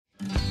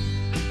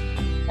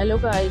Hello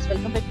guys,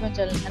 welcome back to my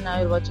channel and now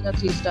you're watching a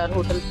 3-star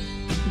hotel.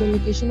 The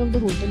location of the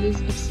hotel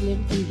is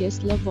excellent and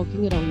guests love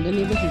walking around the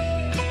neighborhood.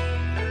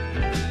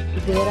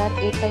 There are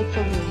 8 types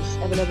of rooms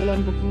available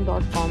on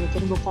booking.com. You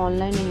can book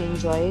online and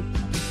enjoy it.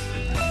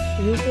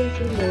 You can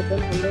see more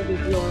than 100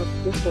 reviews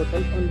of this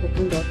hotel on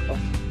booking.com.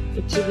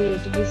 Its review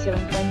rating is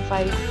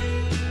 7.5,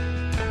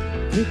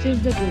 which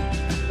is the good.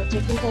 The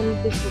check-in time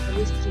of this hotel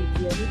is 3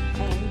 p.m.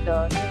 and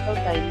the check-out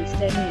time is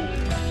 10 a.m.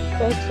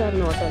 Pets are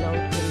not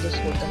allowed in this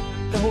hotel.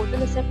 The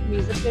hotel accepts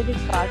major credit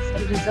cards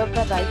and reserves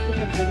the right to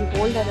temporarily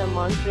hold an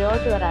amount prior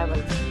to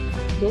arrival.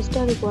 Guests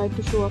are required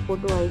to show a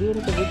photo ID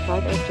and credit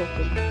card at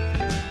check-in.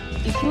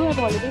 If you have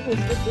already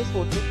visited this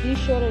hotel, please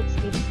share your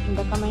experience in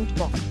the comment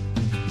box.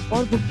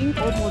 For booking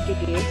or more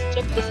details,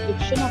 check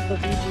description of the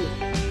video.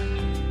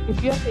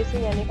 If you are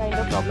facing any kind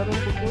of problem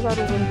in booking a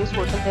room in this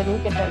hotel, then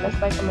you can tell us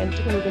by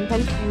commenting and we can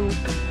help you.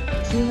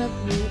 If you have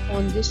new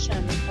on this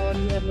channel or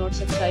you have not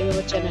subscribed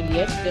our channel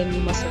yet, then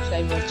you must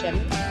subscribe our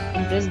channel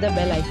and press the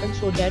bell icon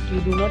so that you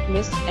do not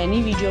miss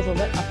any video of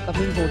our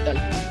upcoming hotel.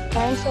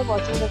 Thanks for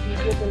watching the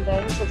video till the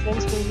end. So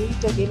friends, we'll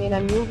meet again in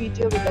a new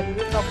video with a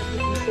new property.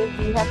 Be safe,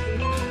 be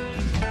happy.